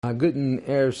Guten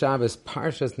Erev Shabbos,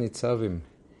 Parshas Nitzavim.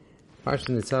 Parshas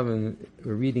Nitzavim,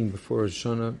 we're reading before Rosh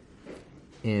Hashanah,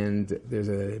 and there's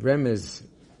a remez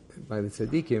by the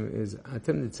tzaddikim, is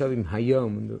Atem Nitzavim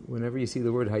Hayom. Whenever you see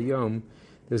the word Hayom,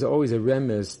 there's always a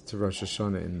remez to Rosh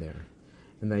Hashanah in there.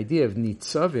 And the idea of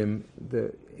Nitzavim,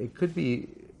 it could be,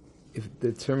 if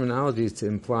the terminology is to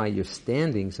imply you're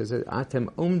standing, so it says Atem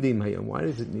Omdim Hayom. Why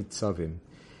is it Nitzavim?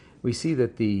 We see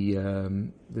that the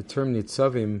term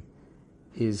Nitzavim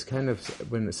is kind of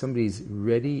when somebody's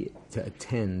ready to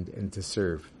attend and to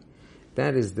serve.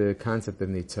 That is the concept of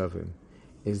Nitzavim,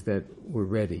 is that we're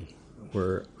ready.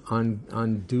 We're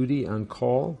on duty, on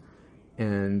call,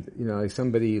 and, like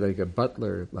somebody, like a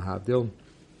butler, lahavdil,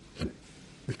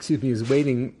 is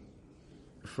waiting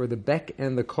for the beck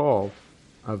and the call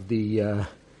of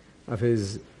of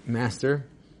his master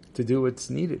to do what's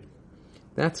needed.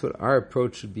 That's what our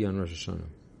approach should be on Rosh Hashanah.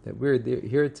 That we're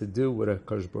here to do what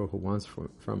HaKadosh Baruch Hu wants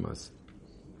from us.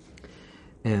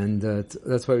 And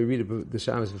that's why we read the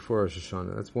Shabbos before Rosh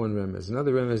Hashanah. That's one remez.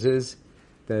 Another remez is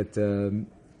that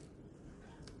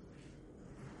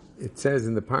it says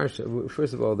in the Parsha,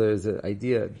 first of all, there's an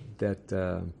idea that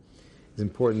is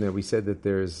important, that we said that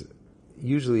there's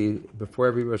usually, before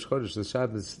every Rosh Chodesh, the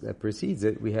Shabbos that precedes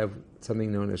it, we have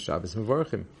something known as Shabbos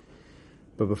Mevarchim.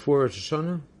 But before Rosh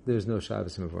Hashanah, there's no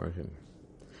Shabbos Mevarchim.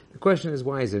 The question is,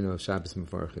 why is there no Shabbos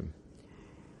Mevarchim?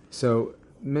 So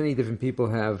many different people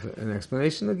have an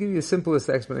explanation. I'll give you the simplest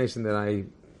explanation that I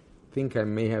think I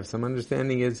may have some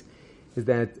understanding is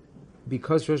that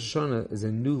because Rosh Hashanah is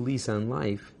a new lease on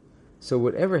life, so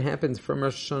whatever happens from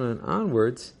Rosh Hashanah and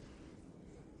onwards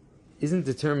isn't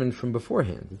determined from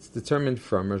beforehand. It's determined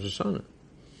from Rosh Hashanah.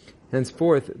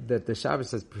 Henceforth, that the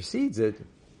Shabbos that precedes it,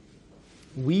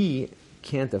 we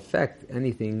can't affect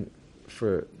anything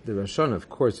for the Rosh Hashanah. Of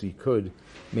course, we could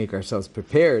make ourselves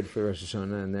prepared for Rosh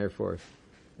Hashanah, and therefore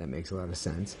that makes a lot of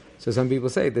sense. So some people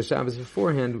say the Shabbos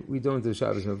beforehand, we don't do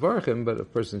Shabbos Mevarchim, but a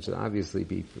person should obviously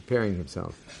be preparing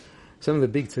himself. Some of the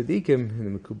big tzaddikim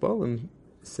and the Mekubalim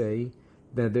say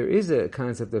that there is a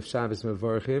concept of Shabbos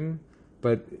Mevarchim,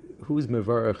 but who's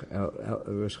Mevarach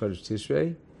Rosh Chodesh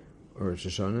Tishrei or Rosh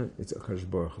Hashanah? It's HaKadosh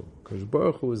Baruch Hu. HaKadosh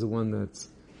Baruch Hu is the one that's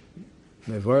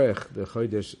Mevarach the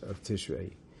Chodesh of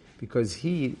Tishrei, because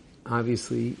he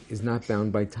obviously is not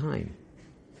bound by time.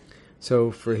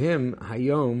 So for him,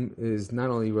 Hayom is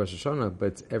not only Rosh Hashanah,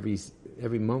 but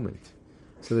every moment.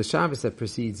 So the Shabbos that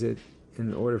precedes it,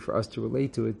 in order for us to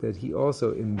relate to it, that he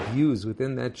also imbues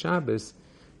within that Shabbos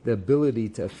the ability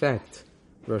to affect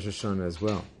Rosh Hashanah as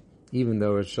well. Even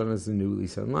though Rosh Hashanah is the new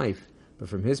lease on life, but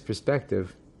from his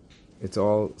perspective, it's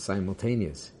all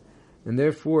simultaneous. And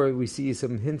therefore, we see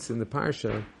some hints in the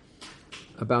Parsha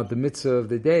about the mitzvah of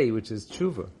the day, which is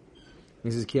tshuva.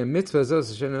 He says, "Ki mitzvah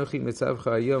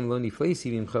hayom lo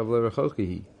nifleisi mimcha v'lo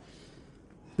rechokehi."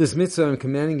 This mitzvah I'm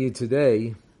commanding you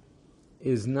today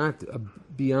is not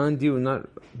beyond you, not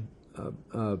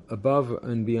above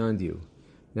and beyond you.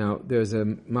 Now, there's a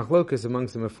machlokas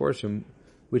amongst the Meforshim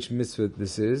which mitzvah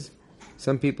this is.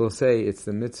 Some people say it's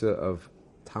the mitzvah of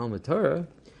Talmud Torah,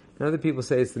 and other people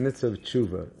say it's the mitzvah of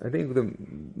tshuva. I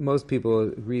think most people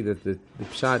agree that the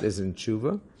pshat is in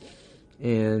tshuva,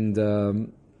 and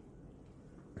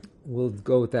we'll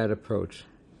go with that approach.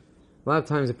 A lot of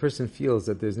times a person feels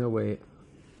that there's no way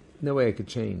I could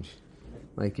change.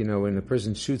 Like, when a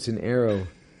person shoots an arrow,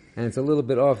 and it's a little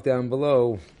bit off down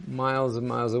below, miles and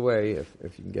miles away,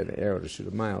 if you can get an arrow to shoot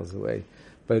it miles away,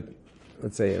 but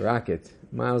let's say a rocket,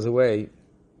 miles away,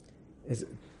 it's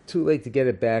too late to get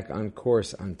it back on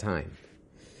course on time.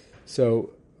 So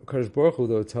Kadosh Baruch Hu,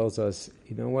 though, tells us,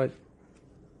 you know what?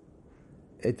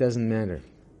 It doesn't matter.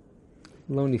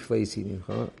 Lo nifleisi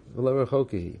mimcha v'lo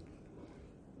rechokehi.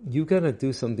 You got to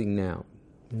do something now.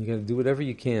 And you got to do whatever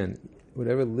you can,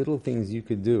 whatever little things you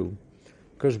could do.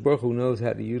 Kadosh Baruch Hu knows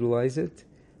how to utilize it,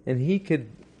 and he could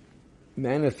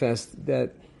manifest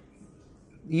that,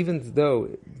 even though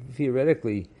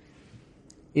theoretically,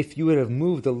 if you would have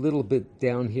moved a little bit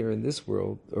down here in this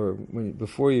world, or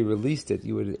before you released it,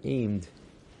 you would have aimed,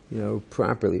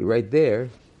 properly right there,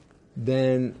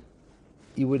 then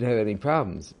you wouldn't have any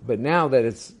problems. But now that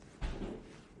it's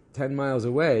 10 miles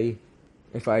away,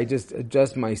 if I just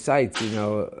adjust my sights,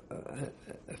 a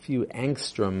few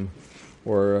angstrom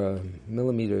or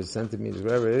millimeters, centimeters,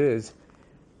 whatever it is,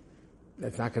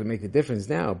 that's not going to make a difference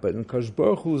now. But in Kadosh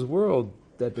Baruch Hu's world,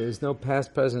 that there's no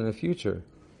past, present, and future,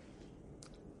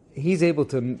 he's able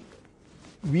to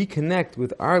reconnect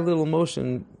with our little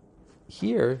motion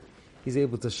here. He's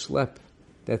able to schlep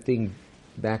that thing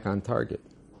back on target.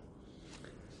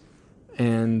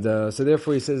 And so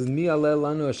therefore he says, Mi aleh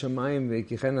lanu hashamayim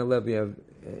v'kichen aleh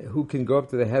who can go up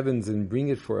to the heavens and bring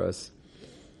it for us?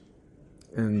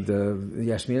 And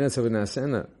Yashmiyanas of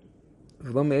Nasena,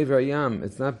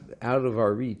 it's not out of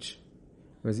our reach.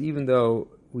 Because even though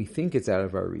we think it's out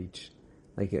of our reach,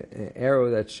 like an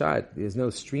arrow that's shot, there's no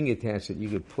string attached that you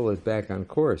could pull it back on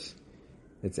course.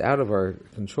 It's out of our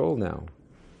control now.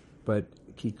 But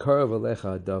Kikarav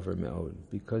Alecha Adavar Me'od,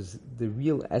 because the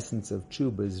real essence of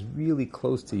tshuva is really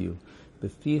close to you.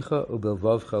 Beficha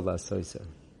ubelvavcha lasoisa.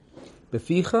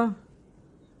 Beficha,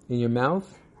 in your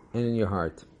mouth and in your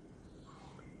heart.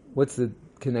 What's the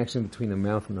connection between the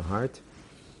mouth and the heart?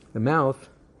 The mouth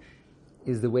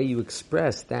is the way you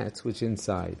express that which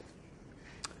inside.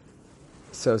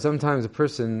 So sometimes a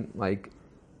person, like,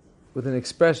 with an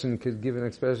expression, could give an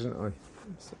expression, oh, I'm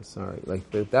so sorry.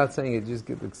 Like, without saying it, just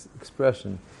give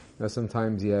expression.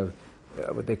 Sometimes you have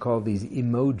what they call these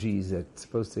emojis that's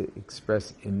supposed to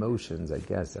express emotions, I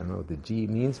guess. I don't know what the G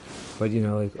means, but,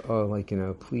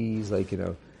 please,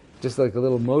 just like a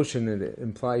little motion, it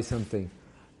implies something.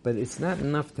 But it's not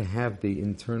enough to have the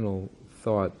internal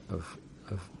thought of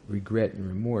regret and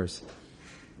remorse.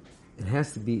 It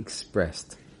has to be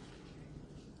expressed.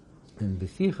 And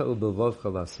it's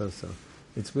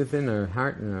within our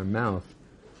heart and our mouth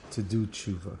to do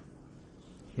tshuva.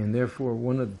 And therefore,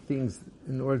 one of the things,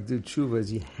 in order to do tshuva,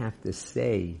 is you have to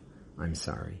say, I'm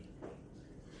sorry.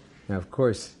 Now, of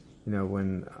course,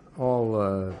 when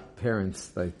all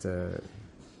parents, I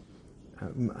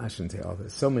shouldn't say all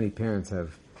this, so many parents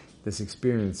have this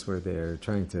experience where they're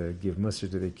trying to give mussar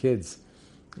to their kids,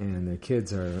 and their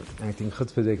kids are acting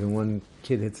chutzpahdik, and one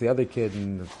kid hits the other kid,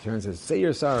 and the parent says, say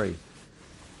you're sorry.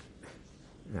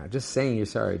 Now, just saying you're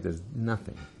sorry does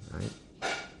nothing, right?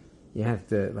 You have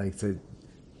to, to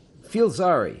feel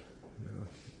sorry.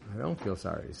 I don't feel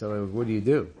sorry. So what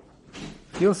do?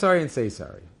 Feel sorry and say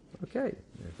sorry. Okay.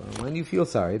 When you feel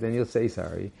sorry, then you'll say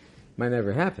sorry. It might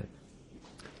never happen.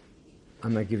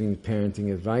 I'm not giving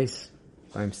parenting advice.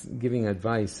 I'm giving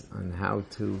advice on how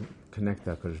to connect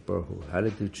to HaKadosh Baruch Hu, how to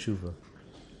do tshuva.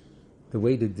 The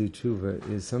way to do tshuva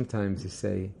is sometimes to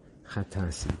say,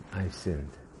 Chatasi, I've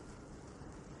sinned.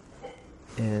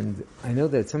 And I know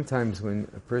that sometimes when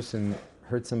a person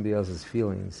hurts somebody else's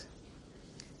feelings,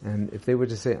 and if they were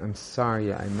to say, I'm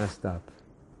sorry, I messed up,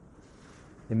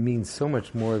 it means so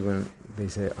much more than they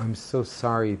say, I'm so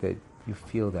sorry that you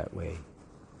feel that way.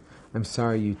 I'm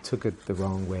sorry you took it the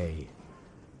wrong way.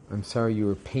 I'm sorry you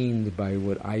were pained by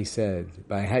what I said,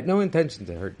 but I had no intention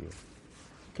to hurt you.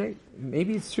 Okay,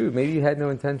 maybe it's true, maybe you had no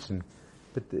intention,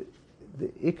 but the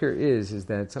ikar is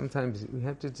that sometimes we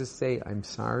have to just say, I'm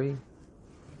sorry.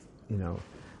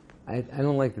 I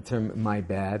don't like the term my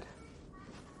bad,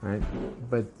 right?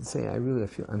 But say,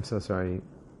 I'm so sorry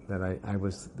that I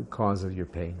was the cause of your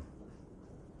pain.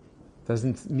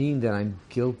 Doesn't mean that I'm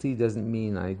guilty, doesn't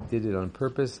mean I did it on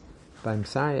purpose, but I'm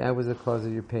sorry I was the cause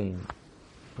of your pain.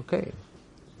 Okay,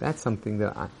 that's something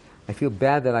that I feel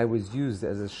bad that I was used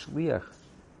as a shliach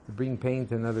to bring pain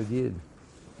to another yid.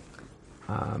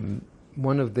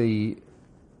 One of the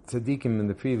tzaddikim in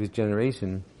the previous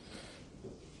generation,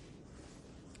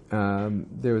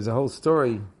 there was a whole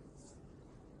story.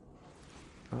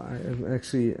 I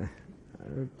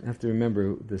have to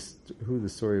remember who the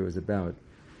story was about.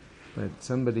 But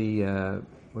somebody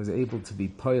was able to be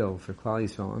poil for Klal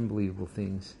Yisrael, unbelievable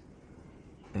things.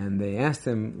 And they asked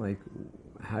him,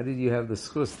 how did you have the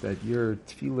schus that your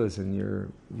tefillas and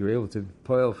you're able to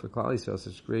poil for Klal Yisrael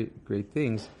such great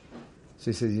things? So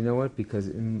he says, you know what? Because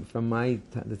from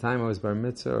the time I was bar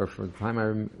mitzvah, or from the time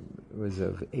I was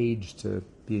of age to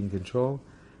be in control,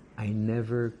 I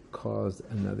never caused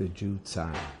another Jew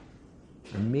tzara.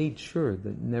 I made sure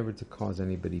that never to cause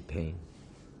anybody pain.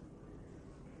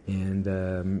 And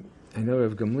I know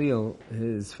Rav Gamliel,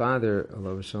 his father,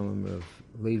 Alav Shalom, of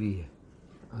Levi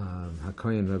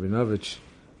HaKoyen Rabinovich,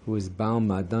 who was Baal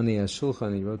Madani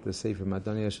HaShulchan, he wrote the Sefer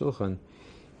Madani HaShulchan.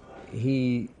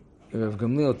 Rav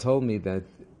Gamliel told me that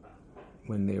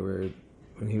when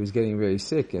he was getting very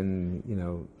sick and,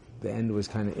 the end was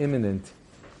kind of imminent,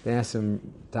 they asked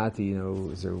him, Tati,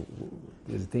 is there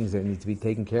things that need to be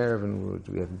taken care of, and what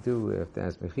do we have to do? We have to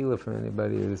ask Mechila for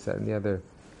anybody, or this, that, and the other.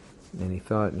 And he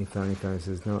thought, he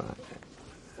says, no,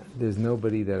 there's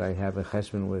nobody that I have a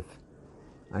cheshbon with.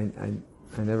 I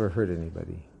never hurt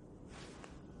anybody.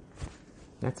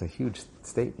 That's a huge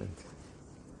statement.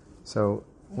 So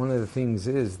one of the things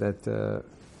is that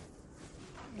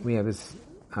we have this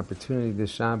opportunity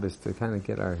this Shabbos to kind of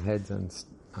get our heads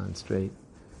on straight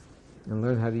and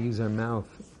learn how to use our mouth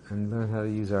and learn how to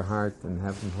use our heart and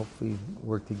have them hopefully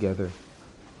work together.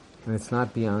 And it's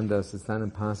not beyond us. It's not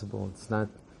impossible. It's not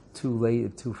too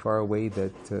late, too far away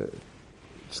that to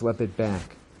schlep it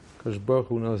back. Because Baruch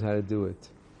Hu knows how to do it.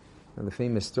 And the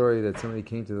famous story that somebody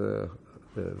came to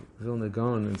the Vilna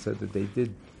Gaon and said that they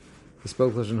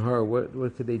spoke Lashon Hara,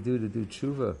 what could they do to do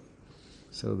tshuva?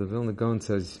 So the Vilna Gaon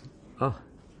says,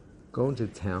 go into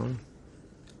town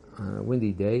on a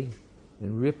windy day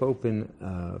and rip open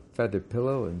a feather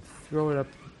pillow and throw it up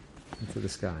into the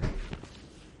sky.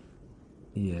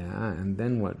 Yeah, and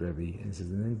then what, Rebbe? And he says,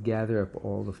 and then gather up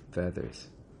all the feathers.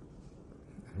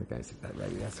 And the guy said,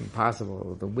 Rebbe, that's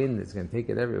impossible. The wind is going to take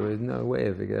it everywhere. There's no way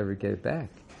if it could ever get it back.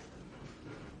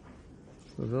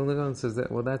 So the Vilna Gaon says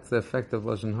that's the effect of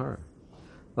Lashon Hara.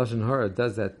 Lashon Hara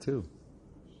does that too.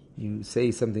 You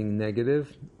say something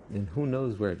negative, and who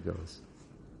knows where it goes.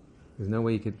 There's no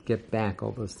way you could get back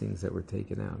all those things that were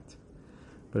taken out.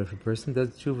 But if a person does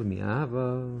tshuva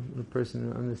mi'ava, a person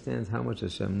who understands how much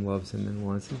Hashem loves him and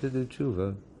wants him to do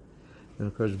tshuva, and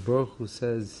of course Baruch Hu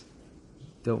says,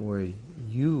 don't worry,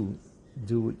 you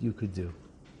do what you could do.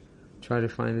 Try to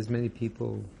find as many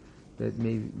people that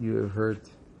maybe you have hurt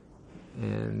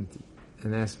and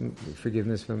ask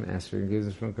forgiveness from, ask for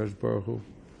forgiveness from Kadosh Baruch Hu,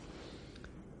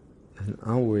 and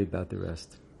I'll worry about the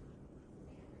rest.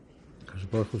 Kadosh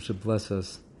Baruch Hu should bless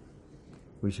us.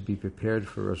 We should be prepared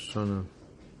for Rosh Hashanah.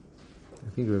 I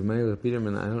think Rav Meir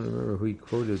Biederman, I don't remember who he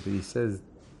quoted, but he says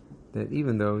that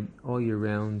even though all year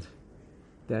round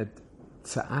that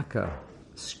tza'aka,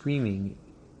 screaming,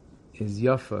 is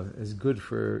yafa, is good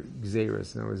for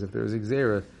gzeiras. In other words, if there was a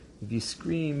gzeira, if you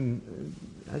scream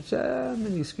Hashem,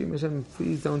 and you scream Hashem,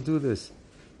 please don't do this,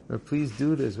 or please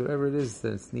do this, whatever it is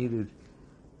that's needed,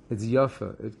 it's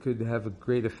yafa. It could have a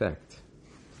great effect.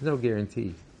 There's no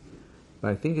guarantee, but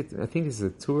I think it's a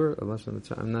tour.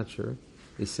 I'm not sure.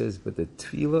 It says, but the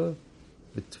tefillah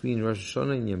between Rosh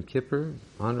Hashanah and Yom Kippur,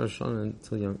 on Rosh Hashanah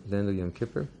until the end of Yom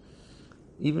Kippur,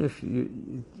 even if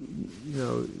you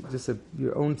know, just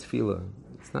your own tefillah,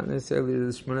 it's not necessarily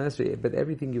the Shemona Esrei, but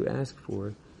everything you ask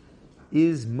for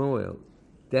is moel,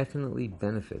 definitely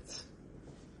benefits.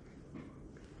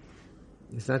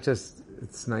 It's not just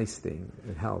it's a nice thing,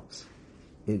 it helps.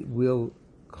 It will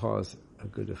cause a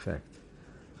good effect.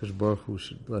 Because Baruch Hu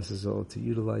should bless us all to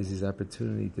utilize this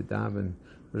opportunity to daven.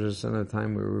 Rosh Hashanah, a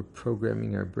time where we're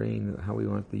programming our brain how we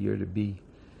want the year to be.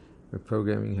 We're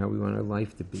programming how we want our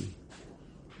life to be.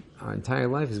 Our entire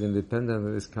life is going to depend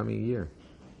on this coming year.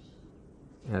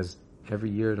 As every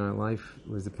year in our life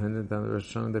was dependent on the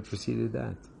Rosh Hashanah that preceded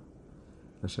that.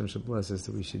 Hashem should bless us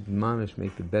that we should mamish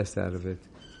make the best out of it.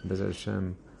 And B'ezras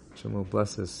Hashem, Hashem will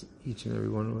bless us, each and every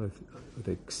one with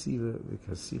a ksiva, with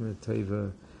kasima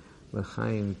teva,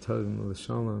 l'chaim tovim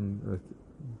l'shalom,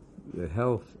 with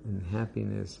health and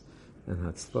happiness, and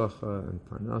hatzlacha and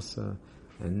parnasa,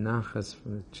 and nachas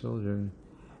from the children.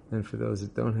 And for those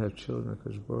that don't have children,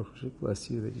 HaKadosh Baruch Hu should bless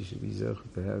you that you should be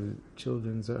zocheh to have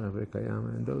children,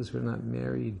 and those who are not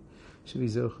married should be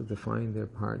zocheh to find their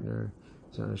partner.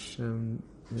 Hashem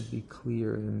be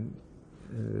clear and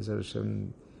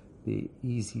Hashem be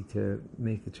easy to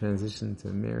make the transition to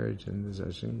marriage, and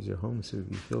Hashem your home should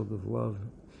be filled with love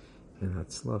and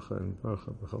hatzlacha and baruch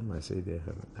b'chol ma'aseh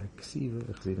decha. Aksiva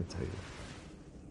echzina tayva.